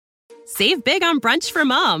Save big on brunch for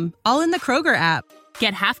mom, all in the Kroger app.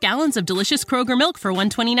 Get half gallons of delicious Kroger milk for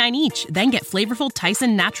 $1.29 each. Then get flavorful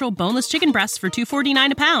Tyson natural boneless chicken breasts for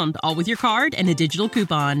 $2.49 a pound, all with your card and a digital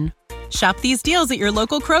coupon. Shop these deals at your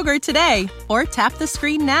local Kroger today, or tap the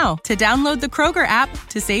screen now to download the Kroger app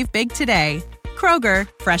to save big today. Kroger,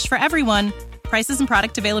 fresh for everyone. Prices and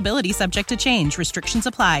product availability subject to change. Restrictions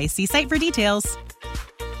apply. See site for details.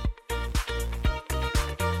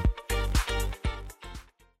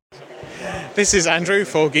 This is Andrew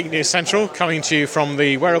for Geek News Central, coming to you from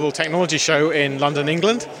the Wearable Technology Show in London,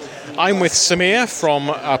 England. I'm with Samir from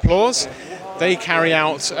Applause. They carry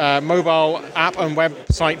out mobile app and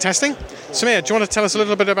website testing. Samir, do you want to tell us a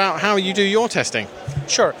little bit about how you do your testing?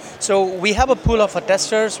 Sure. So we have a pool of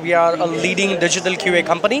testers. We are a leading digital QA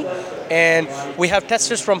company, and we have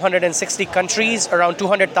testers from 160 countries, around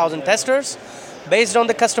 200,000 testers. Based on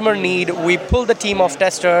the customer need, we pull the team of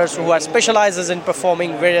testers who are specializes in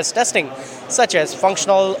performing various testing, such as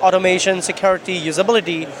functional, automation, security,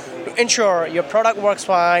 usability, to ensure your product works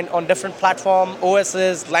fine on different platform,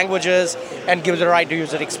 OSs, languages, and give the right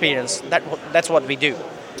user experience. That's what we do.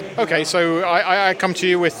 Okay, so I come to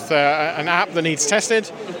you with an app that needs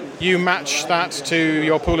tested. You match that to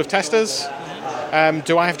your pool of testers.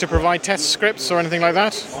 Do I have to provide test scripts or anything like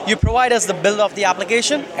that? You provide us the build of the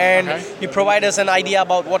application, and you provide us an idea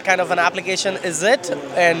about what kind of an application is it,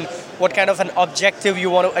 and what kind of an objective you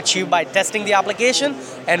want to achieve by testing the application,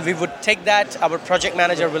 and we would take that, our project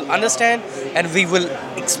manager will understand, and we will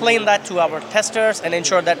explain that to our testers and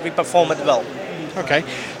ensure that we perform it well. Okay,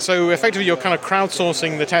 so effectively you're kind of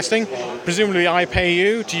crowdsourcing the testing. Presumably I pay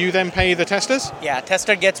you. Do you then pay the testers? Yeah,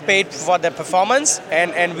 tester gets paid for their performance,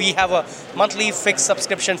 and we have a monthly fixed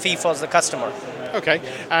subscription fee for the customer. Okay,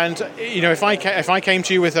 and if I came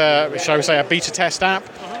to you with shall we say a beta test app,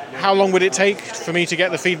 how long would it take for me to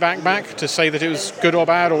get the feedback back to say that it was good or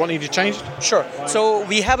bad or what needed changed? Sure. So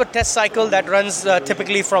we have a test cycle that runs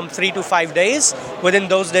typically from 3 to 5 days. Within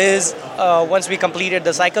those days, once we completed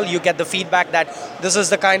the cycle, you get the feedback that this is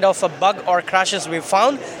the kind of a bug or crashes we've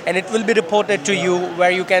found, and it will be reported to you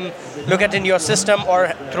where you can look at in your system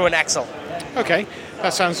or through an Excel. Okay,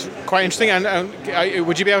 that sounds quite interesting. And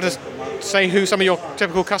would you be able to say who some of your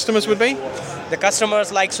typical customers would be? The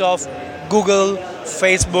customers likes of Google,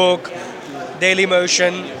 Facebook,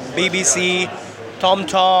 Dailymotion, BBC,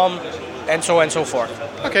 TomTom, and so on and so forth.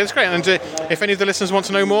 Okay, that's great. And if any of the listeners want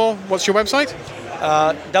to know more, what's your website?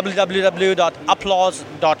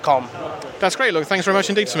 www.applause.com. That's great. Look, thanks very much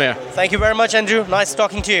indeed, Samir. Thank you very much, Andrew. Nice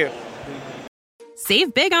talking to you.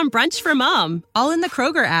 Save big on brunch for mom, all in the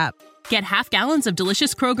Kroger app. Get half gallons of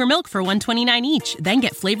delicious Kroger milk for $1.29 each. Then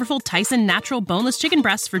get flavorful Tyson natural boneless chicken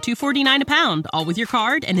breasts for $2.49 a pound, all with your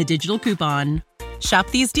card and a digital coupon. Shop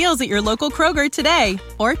these deals at your local Kroger today,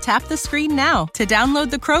 or tap the screen now to download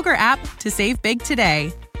the Kroger app to save big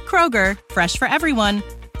today. Kroger, fresh for everyone.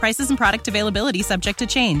 Prices and product availability subject to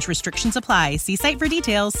change. Restrictions apply. See site for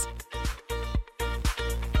details.